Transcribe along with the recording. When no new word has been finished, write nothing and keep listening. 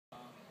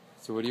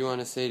So what do you want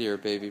to say to your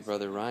baby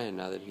brother Ryan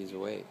now that he's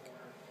awake?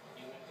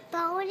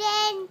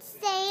 Bowden,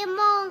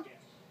 Samuel,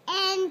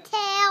 and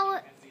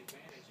tell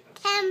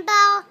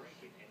Tembo,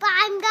 but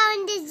I'm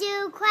going to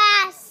zoo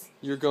class.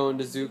 You're going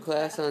to zoo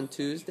class on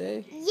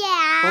Tuesday?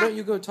 Yeah. Why don't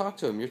you go talk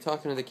to him? You're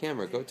talking to the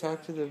camera. Go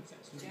talk to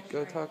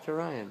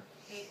Ryan.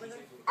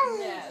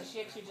 Yeah, she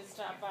actually just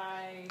stopped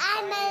by.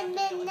 I'm in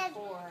the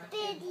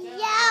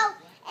video,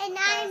 and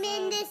I'm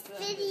in this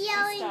video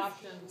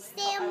in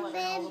Sam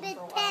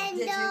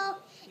Nintendo,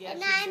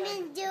 and I'm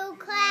in zoo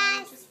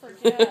class.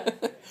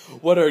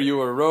 What are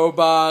you, a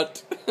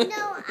robot?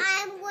 No,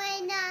 I'm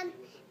when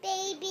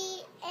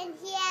baby, and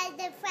he has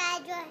a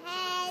fragile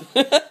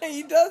head.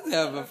 He does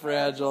have a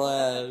fragile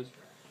head.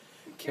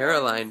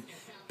 Caroline,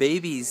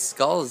 babies'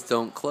 skulls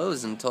don't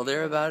close until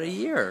they're about a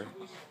year.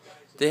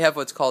 They have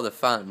what's called a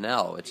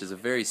fontanelle, which is a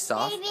very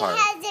soft part.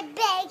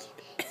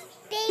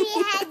 Baby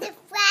has a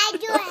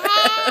fragile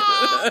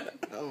head.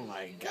 Oh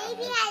my God.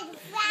 Baby has a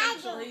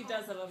fragile Actually, he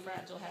does have a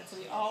fragile head, so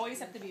we always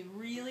have to be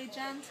really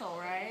gentle,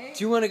 right?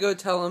 Do you want to go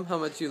tell him how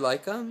much you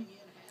like him?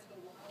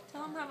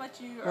 Tell him how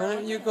much you are. Why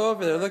don't you go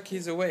over there? Look,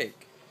 he's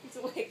awake. He's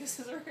awake. This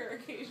is a rare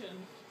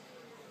occasion.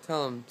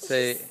 Tell him,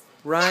 say,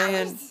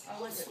 Ryan.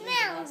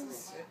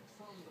 smells.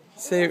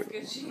 Say,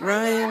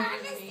 Ryan.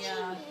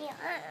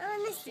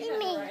 Honestly,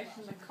 me.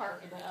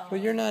 Well,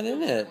 you're not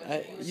in it.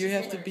 You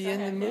have to be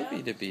in the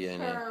movie to be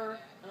in it. And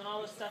then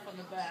all the stuff on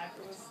the back.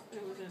 It was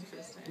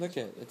interesting. Look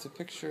at it's a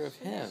picture of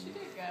him. She did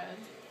good.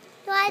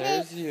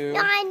 There's you.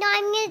 No, I'm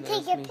going to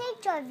There's take a me.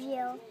 picture of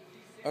you.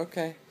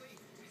 Okay.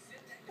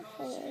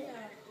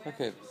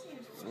 Okay.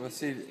 Let's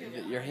see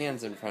your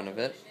hands in front of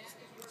it.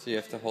 So you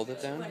have to hold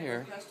it down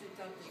here.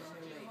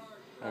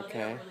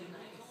 Okay.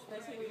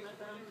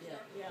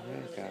 There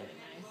you go.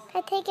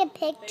 Can I take a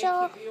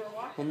picture?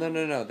 Well,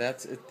 no.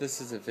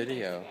 This is a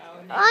video.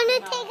 I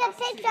want to take a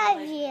picture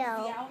of you.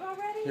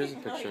 Here's a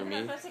picture of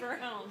me.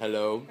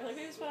 Hello.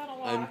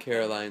 I'm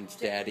Caroline's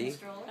daddy.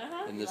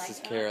 And this is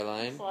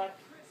Caroline.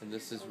 And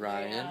this is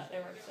Ryan.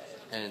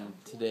 And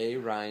today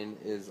Ryan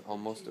is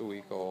almost a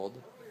week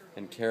old.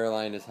 And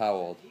Caroline is how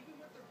old?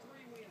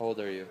 How old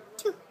are you?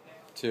 2.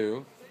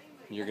 2?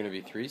 You're going to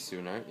be 3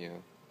 soon, aren't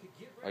you?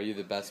 Are you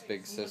the best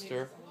big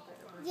sister?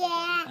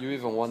 Yeah. You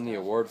even won the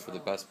award for the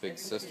best big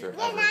sister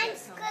And ever. I'm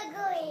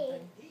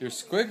squiggly. You're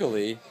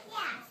squiggly?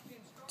 Yeah.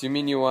 Do you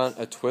mean you want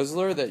a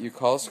Twizzler that you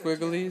call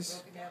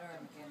squigglies?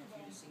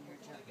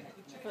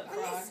 I'm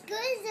a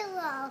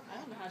squizzle. I'm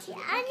a squid.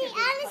 Hey, can I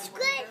have a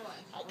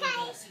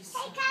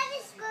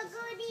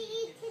squiggle to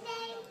eat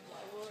today?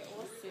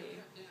 We'll see.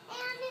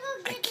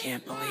 I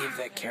can't believe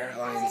that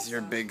Caroline's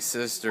your big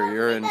sister.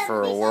 You're in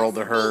for a world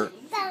of hurt.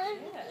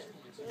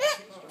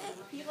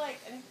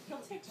 He'll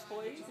take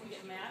toys and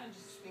get mad and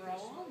just throw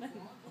them.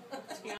 And